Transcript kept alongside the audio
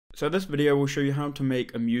So this video will show you how to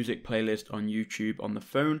make a music playlist on YouTube on the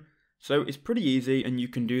phone. So it's pretty easy and you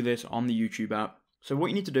can do this on the YouTube app. So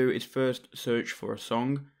what you need to do is first search for a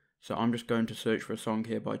song. So I'm just going to search for a song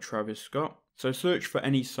here by Travis Scott. So search for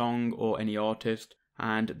any song or any artist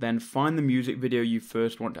and then find the music video you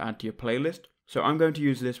first want to add to your playlist. So I'm going to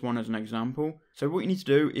use this one as an example. So what you need to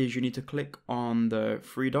do is you need to click on the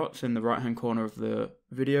three dots in the right hand corner of the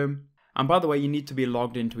video. And by the way, you need to be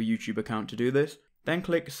logged into a YouTube account to do this. Then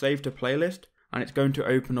click Save to Playlist and it's going to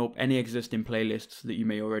open up any existing playlists that you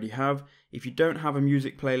may already have. If you don't have a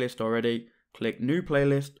music playlist already, click New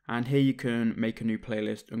Playlist and here you can make a new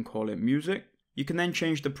playlist and call it Music. You can then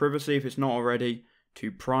change the privacy if it's not already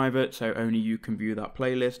to Private, so only you can view that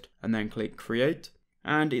playlist, and then click Create.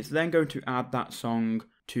 And it's then going to add that song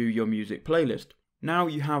to your music playlist. Now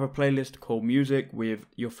you have a playlist called Music with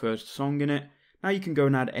your first song in it. Now you can go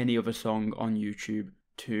and add any other song on YouTube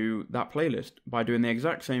to that playlist by doing the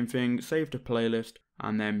exact same thing, Save to Playlist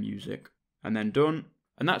and then Music, and then done.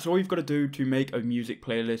 And that's all you've got to do to make a music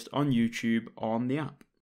playlist on YouTube on the app.